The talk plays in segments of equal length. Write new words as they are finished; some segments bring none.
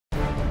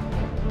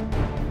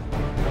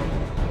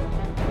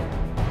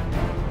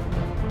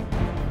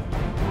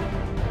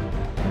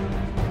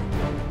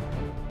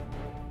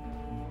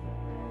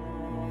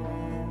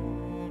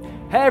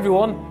Hey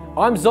everyone,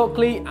 I'm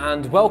Zockley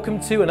and welcome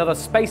to another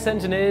Space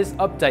Engineers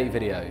update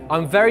video.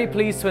 I'm very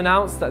pleased to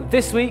announce that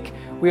this week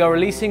we are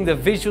releasing the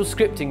visual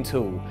scripting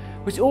tool,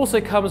 which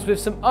also comes with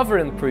some other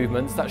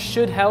improvements that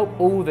should help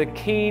all the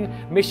keen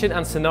mission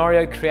and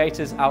scenario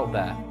creators out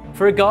there.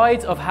 For a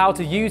guide of how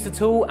to use the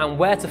tool and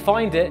where to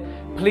find it,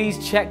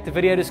 please check the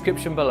video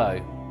description below.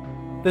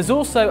 There's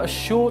also a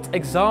short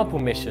example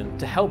mission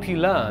to help you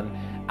learn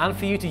and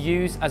for you to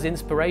use as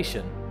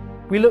inspiration.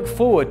 We look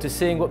forward to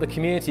seeing what the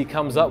community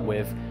comes up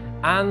with,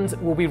 and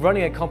we'll be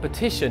running a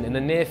competition in the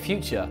near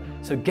future,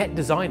 so get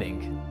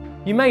designing.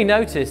 You may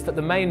notice that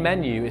the main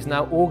menu is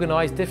now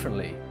organised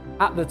differently.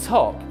 At the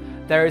top,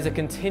 there is a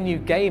continue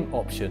game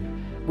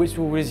option, which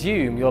will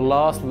resume your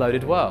last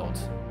loaded world.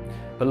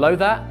 Below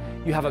that,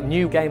 you have a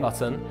new game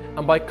button,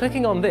 and by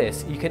clicking on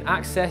this, you can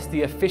access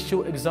the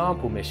official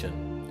example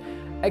mission.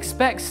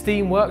 Expect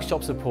Steam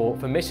Workshop support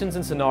for missions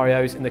and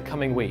scenarios in the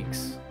coming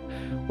weeks.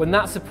 When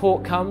that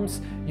support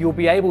comes, you'll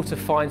be able to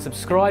find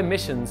subscribe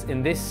missions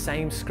in this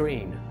same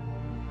screen.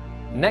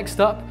 Next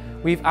up,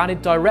 we've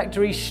added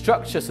directory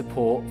structure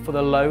support for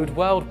the load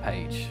world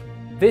page.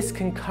 This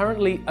can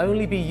currently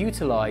only be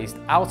utilised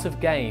out of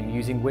game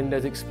using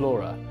Windows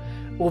Explorer,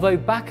 although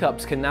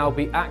backups can now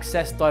be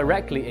accessed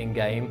directly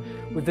in-game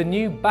with the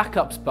new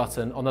Backups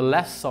button on the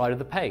left side of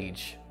the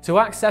page. To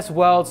access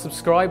worlds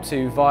subscribed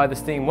to via the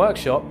Steam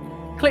Workshop,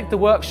 click the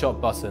Workshop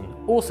button,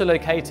 also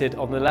located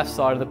on the left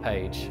side of the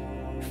page.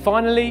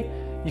 Finally,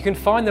 you can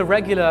find the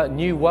regular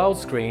New World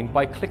screen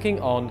by clicking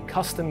on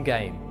Custom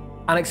Game.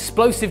 An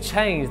explosive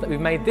change that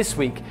we've made this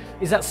week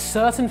is that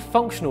certain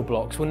functional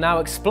blocks will now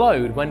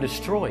explode when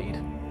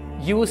destroyed.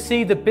 You will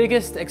see the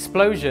biggest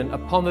explosion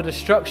upon the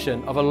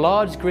destruction of a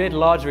large grid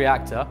large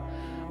reactor,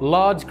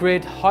 large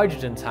grid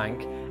hydrogen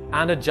tank,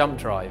 and a jump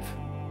drive.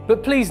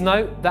 But please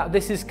note that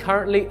this is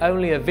currently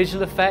only a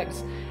visual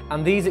effect,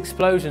 and these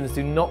explosions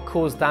do not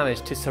cause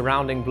damage to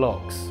surrounding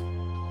blocks.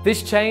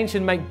 This change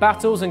should make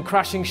battles and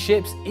crashing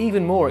ships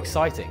even more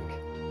exciting.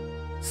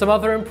 Some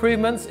other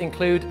improvements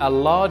include a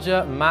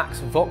larger max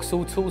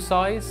voxel tool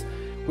size,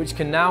 which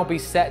can now be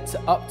set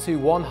to up to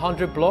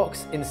 100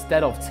 blocks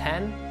instead of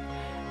 10,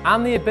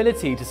 and the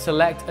ability to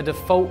select a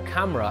default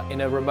camera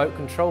in a remote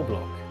control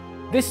block.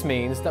 This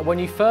means that when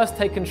you first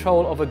take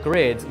control of a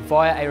grid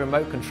via a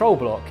remote control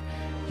block,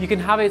 you can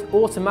have it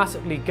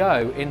automatically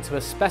go into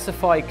a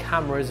specified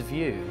camera's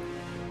view.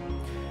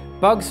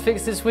 Bugs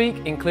fixed this week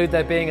include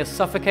there being a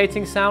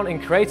suffocating sound in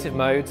creative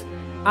mode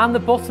and the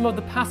bottom of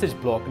the passage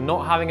block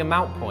not having a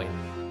mount point.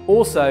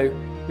 Also,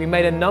 we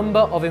made a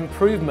number of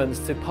improvements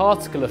to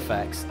particle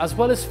effects as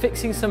well as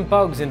fixing some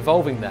bugs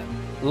involving them.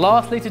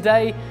 Lastly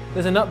today,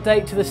 there's an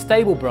update to the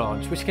stable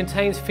branch which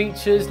contains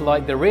features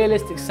like the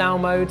realistic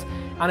sound mode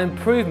and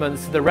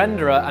improvements to the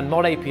renderer and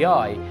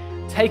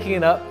ModAPI, taking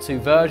it up to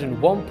version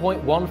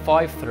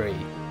 1.153.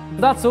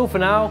 But that's all for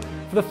now.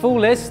 For the full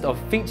list of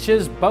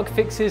features, bug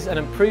fixes and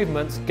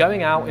improvements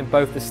going out in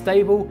both the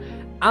stable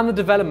and the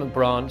development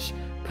branch,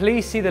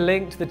 please see the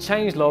link to the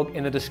changelog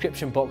in the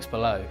description box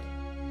below.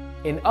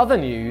 In other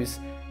news,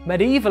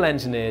 Medieval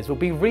Engineers will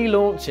be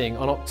relaunching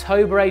on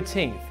October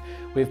 18th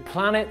with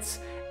planets,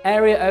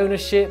 area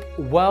ownership,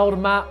 world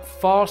map,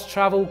 fast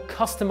travel,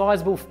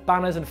 customizable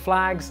banners and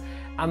flags,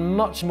 and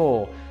much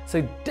more,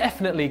 so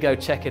definitely go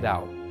check it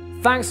out.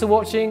 Thanks for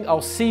watching,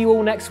 I'll see you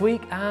all next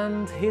week,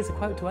 and here's a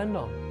quote to end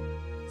on.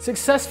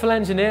 Successful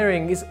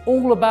engineering is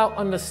all about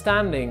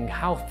understanding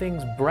how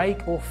things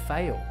break or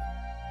fail.